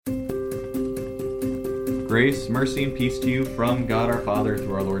Grace, mercy, and peace to you from God our Father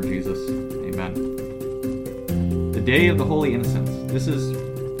through our Lord Jesus. Amen. The Day of the Holy Innocents. This is,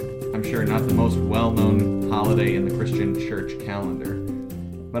 I'm sure, not the most well-known holiday in the Christian church calendar.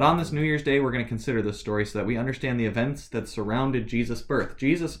 But on this New Year's Day, we're going to consider this story so that we understand the events that surrounded Jesus' birth.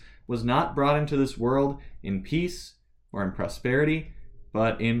 Jesus was not brought into this world in peace or in prosperity,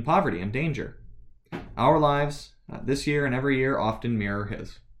 but in poverty and danger. Our lives, this year and every year, often mirror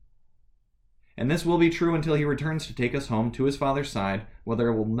his. And this will be true until he returns to take us home to his Father's side, where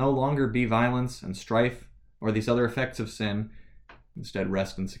there will no longer be violence and strife or these other effects of sin, instead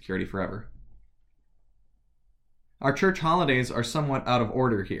rest and security forever. Our church holidays are somewhat out of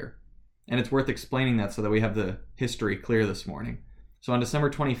order here, and it's worth explaining that so that we have the history clear this morning. So on December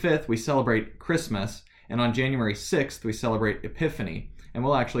 25th, we celebrate Christmas, and on January 6th, we celebrate Epiphany, and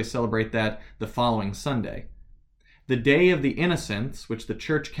we'll actually celebrate that the following Sunday. The Day of the Innocents, which the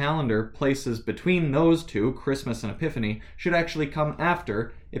church calendar places between those two, Christmas and Epiphany, should actually come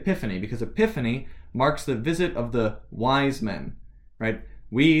after Epiphany, because Epiphany marks the visit of the wise men, right?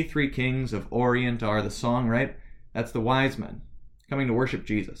 We three kings of Orient are the song, right? That's the wise men coming to worship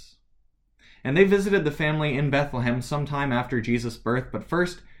Jesus. And they visited the family in Bethlehem sometime after Jesus' birth, but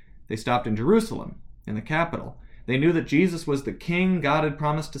first they stopped in Jerusalem, in the capital. They knew that Jesus was the king God had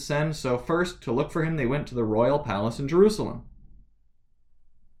promised to send, so first, to look for him, they went to the royal palace in Jerusalem.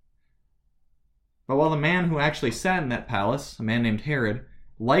 But while the man who actually sat in that palace, a man named Herod,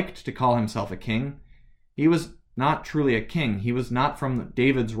 liked to call himself a king, he was not truly a king. He was not from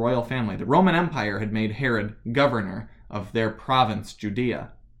David's royal family. The Roman Empire had made Herod governor of their province,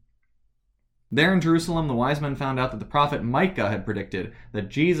 Judea. There in Jerusalem, the wise men found out that the prophet Micah had predicted that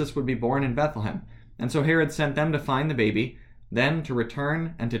Jesus would be born in Bethlehem. And so Herod sent them to find the baby, then to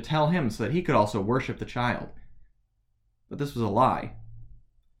return and to tell him so that he could also worship the child. But this was a lie.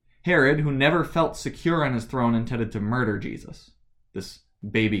 Herod, who never felt secure on his throne, intended to murder Jesus, this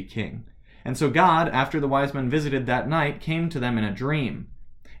baby king. And so God, after the wise men visited that night, came to them in a dream,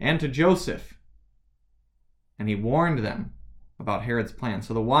 and to Joseph. And he warned them about Herod's plan.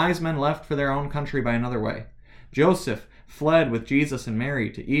 So the wise men left for their own country by another way. Joseph fled with Jesus and Mary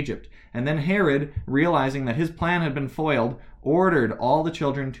to Egypt. And then Herod, realizing that his plan had been foiled, ordered all the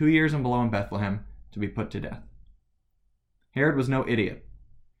children 2 years and below in Bethlehem to be put to death. Herod was no idiot.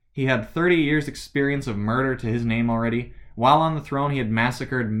 He had 30 years' experience of murder to his name already. While on the throne, he had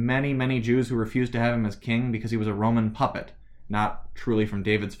massacred many Jews who refused to have him as king because he was a Roman puppet, not truly from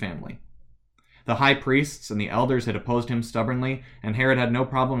David's family. The high priests and the elders had opposed him stubbornly, and Herod had no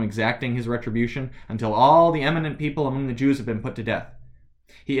problem exacting his retribution until all the eminent people among the Jews had been put to death.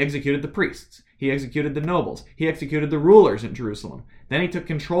 He executed the priests, he executed the nobles, he executed the rulers in Jerusalem. Then he took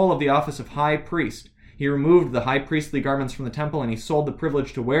control of the office of high priest. He removed the high priestly garments from the temple, and he sold the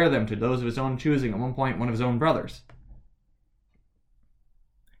privilege to wear them to those of his own choosing, at one point one of his own brothers.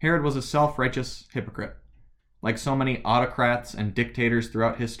 Herod was a self-righteous hypocrite, like so many autocrats and dictators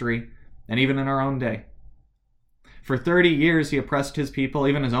throughout history, and even in our own day. For 30 years he oppressed his people,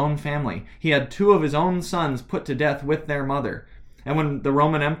 even his own family. He had 2 of his own sons put to death with their mother. And when the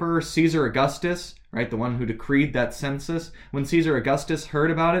Roman Emperor Caesar Augustus, right, the one who decreed that census, when Caesar Augustus heard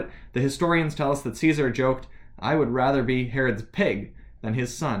about it, the historians tell us that Caesar joked, "I would rather be Herod's pig than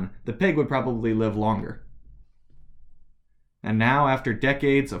his son. The pig would probably live longer." And now, after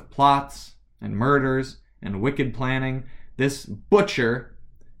decades of plots and murders and wicked planning, this butcher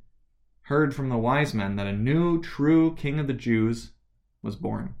heard from the wise men that a new, true king of the Jews was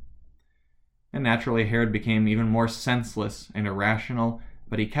born. And naturally, Herod became even more senseless and irrational,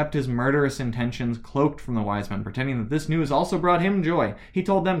 but he kept his murderous intentions cloaked from the wise men, pretending that this news also brought him joy. He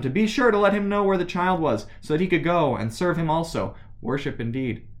told them to be sure to let him know where the child was, so that he could go and serve him also, worship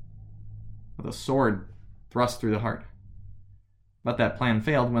indeed, with a sword thrust through the heart. But that plan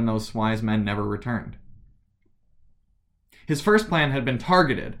failed when those wise men never returned. His first plan had been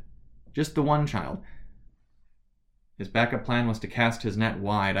targeted, just the one child. His backup plan was to cast his net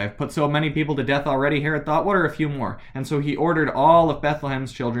wide. "I've put so many people to death already," Herod thought. "What are a few more?" And so he ordered all of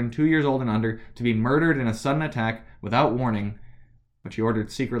Bethlehem's children 2 years old and under to be murdered in a sudden attack without warning, which he ordered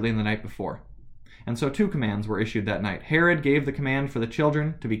secretly in the night before. And so 2 commands were issued that night. Herod gave the command for the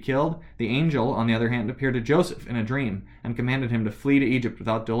children to be killed. The angel, on the other hand, appeared to Joseph in a dream and commanded him to flee to Egypt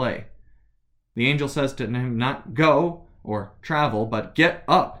without delay. The angel says to him not go or travel, but get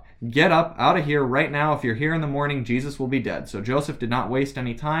up. Get up out of here right now. If you're here in the morning, Jesus will be dead. So Joseph did not waste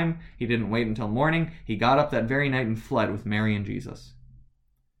any time. He didn't wait until morning. He got up that very night and fled with Mary and Jesus.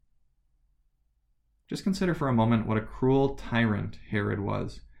 Just consider for a moment what a cruel tyrant Herod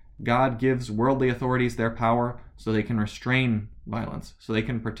was. God gives worldly authorities their power so they can restrain violence so they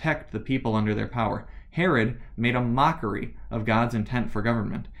can protect the people under their power. Herod made a mockery of God's intent for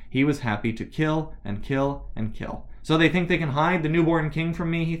government. He was happy to kill and kill and kill. So they think they can hide the newborn king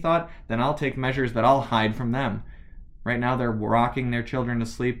from me, he thought, then I'll take measures that I'll hide from them. Right now they're rocking their children to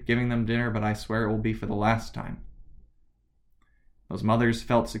sleep, giving them dinner, but I swear it will be for the last time. Those mothers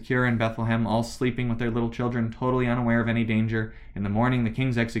felt secure in Bethlehem, all sleeping with their little children, totally unaware of any danger. In the morning, the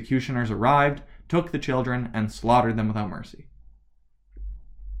king's executioners arrived, took the children, and slaughtered them without mercy.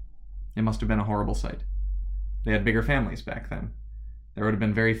 It must have been a horrible sight. They had bigger families back then. There would have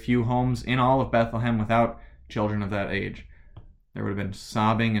been very few homes in all of Bethlehem without children of that age. There would have been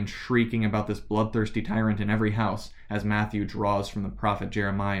sobbing and shrieking about this bloodthirsty tyrant in every house, as Matthew draws from the prophet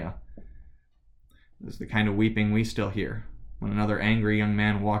Jeremiah. This is the kind of weeping we still hear when another angry young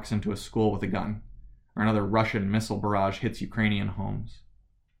man walks into a school with a gun, or another Russian missile barrage hits Ukrainian homes.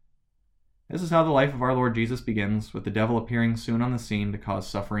 This is how the life of our Lord Jesus begins, with the devil appearing soon on the scene to cause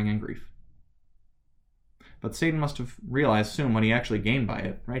suffering and grief. But Satan must have realized soon what he actually gained by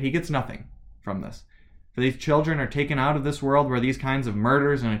it, right? He gets nothing from this. For these children are taken out of this world where these kinds of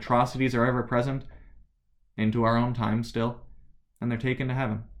murders and atrocities are ever present, into our own time still, and they're taken to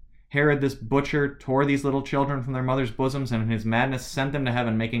heaven. Herod, this butcher, tore these little children from their mother's bosoms and in his madness sent them to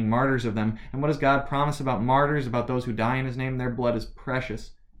heaven, making martyrs of them. And what does God promise about martyrs, about those who die in his name? Their blood is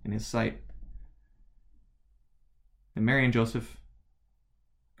precious in his sight. And Mary and Joseph,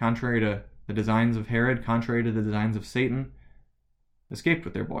 contrary to the designs of Herod, contrary to the designs of Satan, escaped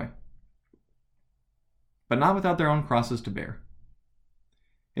with their boy. But not without their own crosses to bear.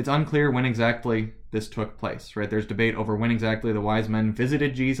 It's unclear when exactly this took place, right? There's debate over when exactly the wise men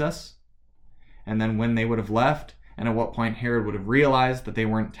visited Jesus, and then when they would have left, and at what point Herod would have realized that they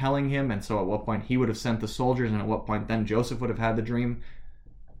weren't telling him, and so at what point he would have sent the soldiers, and at what point then Joseph would have had the dream.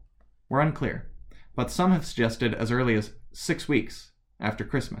 We're unclear. But some have suggested as early as 6 weeks after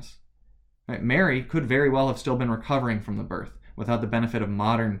Christmas. Right? Mary could very well have still been recovering from the birth without the benefit of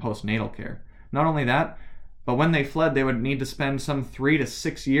modern postnatal care. Not only that, but when they fled, they would need to spend some 3 to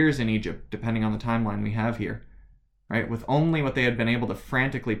 6 years in Egypt, depending on the timeline we have here, right? With only what they had been able to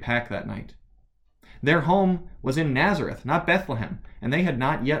frantically pack that night. Their home was in Nazareth, not Bethlehem, and they had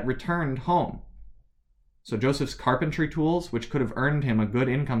not yet returned home. So Joseph's carpentry tools, which could have earned him a good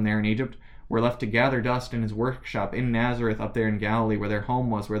income there in Egypt, were left to gather dust in his workshop in Nazareth up there in Galilee, where their home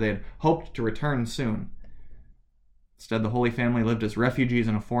was, where they had hoped to return soon. Instead, the Holy Family lived as refugees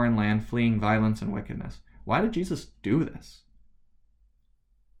in a foreign land, fleeing violence and wickedness. Why did Jesus do this?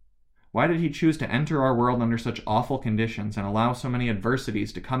 Why did he choose to enter our world under such awful conditions and allow so many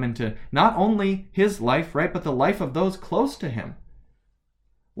adversities to come into not only his life, right, but the life of those close to him?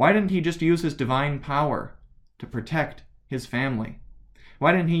 Why didn't he just use his divine power to protect his family?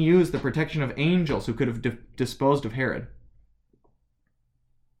 Why didn't he use the protection of angels who could have disposed of Herod?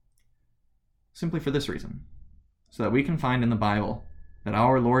 Simply for this reason, so that we can find in the Bible that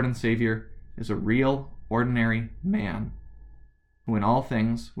our Lord and Savior is a real, ordinary man who in all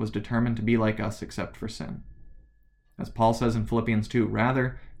things was determined to be like us except for sin. As Paul says in Philippians 2,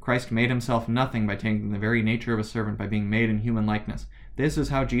 rather, Christ made himself nothing by taking the very nature of a servant, by being made in human likeness. This is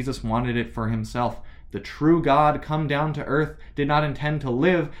how Jesus wanted it for himself. The true God come down to earth did not intend to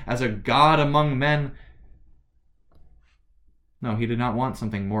live as a God among men. No, he did not want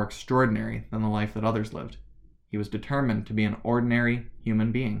something more extraordinary than the life that others lived. He was determined to be an ordinary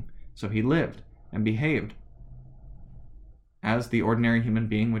human being. So he lived and behaved as the ordinary human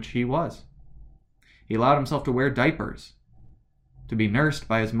being which he was. He allowed himself to wear diapers, to be nursed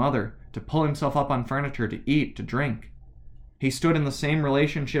by his mother, to pull himself up on furniture, to eat, to drink. He stood in the same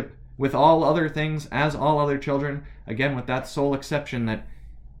relationship with all other things as all other children, again with that sole exception that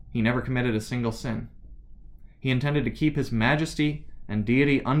he never committed a single sin. He intended to keep his majesty and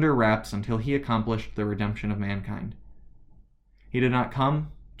deity under wraps until he accomplished the redemption of mankind. He did not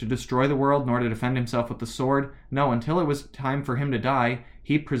come to destroy the world, nor to defend himself with the sword. No, until it was time for him to die,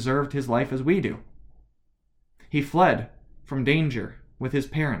 he preserved his life as we do. He fled from danger with his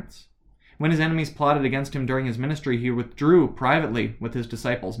parents. When his enemies plotted against him during his ministry, he withdrew privately with his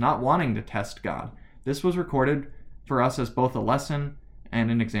disciples, not wanting to test God. This was recorded for us as both a lesson and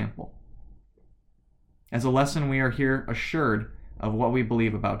an example. As a lesson, we are here assured of what we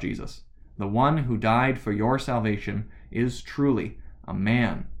believe about Jesus. The one who died for your salvation is truly a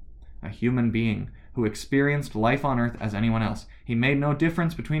man, a human being, who experienced life on earth as anyone else. He made no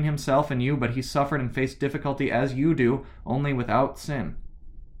difference between himself and you, but he suffered and faced difficulty as you do, only without sin.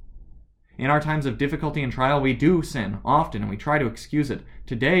 In our times of difficulty and trial, we do sin often, and we try to excuse it.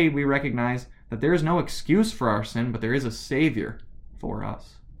 Today, we recognize that there is no excuse for our sin, but there is a Savior for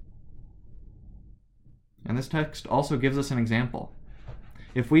us. And this text also gives us an example.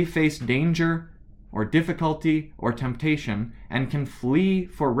 If we face danger or difficulty or temptation and can flee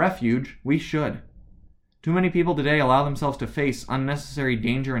for refuge, we should. Too many people today allow themselves to face unnecessary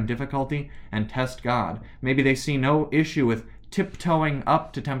danger and difficulty and test God. Maybe they see no issue with tiptoeing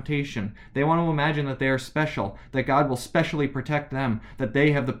up to temptation. They want to imagine that they are special, that God will specially protect them, that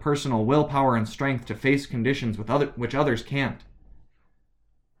they have the personal willpower and strength to face conditions which others can't.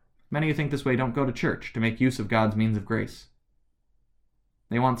 Many who think this way don't go to church to make use of God's means of grace.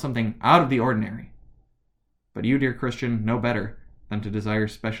 They want something out of the ordinary. But you, dear Christian, know better than to desire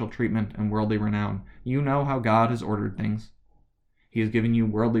special treatment and worldly renown. You know how God has ordered things. He has given you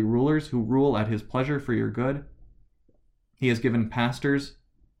worldly rulers who rule at his pleasure for your good. He has given pastors,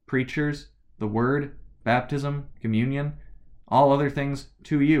 preachers, the word, baptism, communion, all other things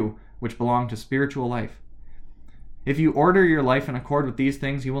to you which belong to spiritual life. If you order your life in accord with these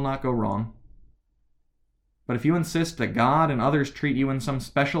things, you will not go wrong. But if you insist that God and others treat you in some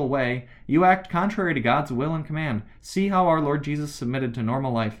special way, you act contrary to God's will and command. See how our Lord Jesus submitted to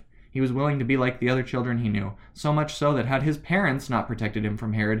normal life. He was willing to be like the other children he knew, so much so that had his parents not protected him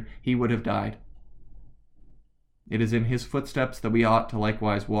from Herod, he would have died. It is in his footsteps that we ought to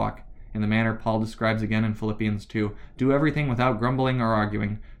likewise walk, in the manner Paul describes again in Philippians 2. Do everything without grumbling or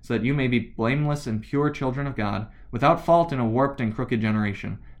arguing, so that you may be blameless and pure children of God, without fault in a warped and crooked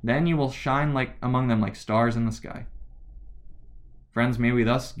generation. Then you will shine among them like stars in the sky. Friends, may we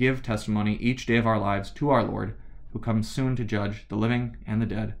thus give testimony each day of our lives to our Lord, who comes soon to judge the living and the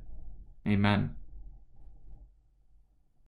dead. Amen.